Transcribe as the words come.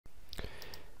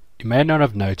You may not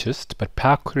have noticed, but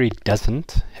Power Query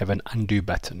doesn't have an undo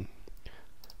button.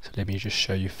 So let me just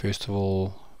show you. First of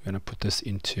all, we're going to put this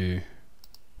into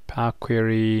Power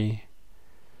Query.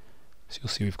 So you'll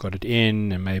see we've got it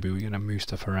in, and maybe we're going to move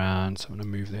stuff around. So I'm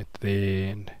going to move that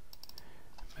there and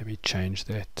maybe change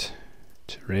that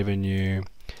to revenue.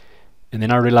 And then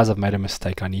I realize I've made a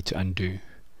mistake. I need to undo.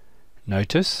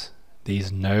 Notice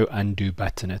there's no undo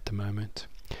button at the moment.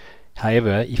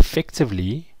 However,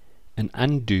 effectively, an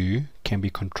undo can be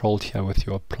controlled here with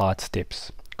your applied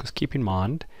steps. Because keep in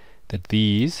mind that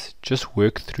these just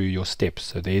work through your steps.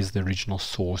 So there's the original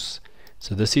source.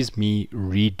 So this is me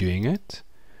redoing it.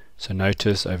 So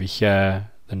notice over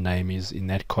here, the name is in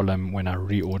that column. When I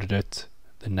reordered it,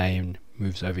 the name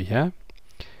moves over here.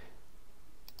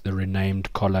 The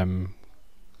renamed column,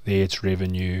 there it's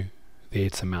revenue, there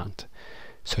it's amount.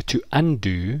 So to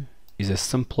undo is as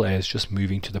simple as just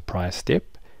moving to the prior step.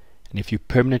 And if you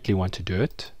permanently want to do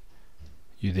it,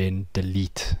 you then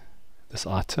delete this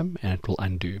item and it will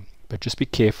undo. But just be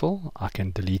careful, I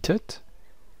can delete it.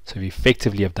 So we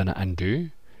effectively have done an undo.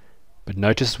 But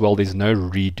notice, well, there's no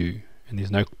redo and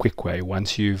there's no quick way.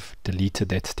 Once you've deleted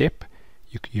that step,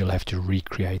 you'll have to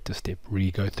recreate the step,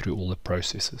 go through all the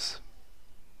processes.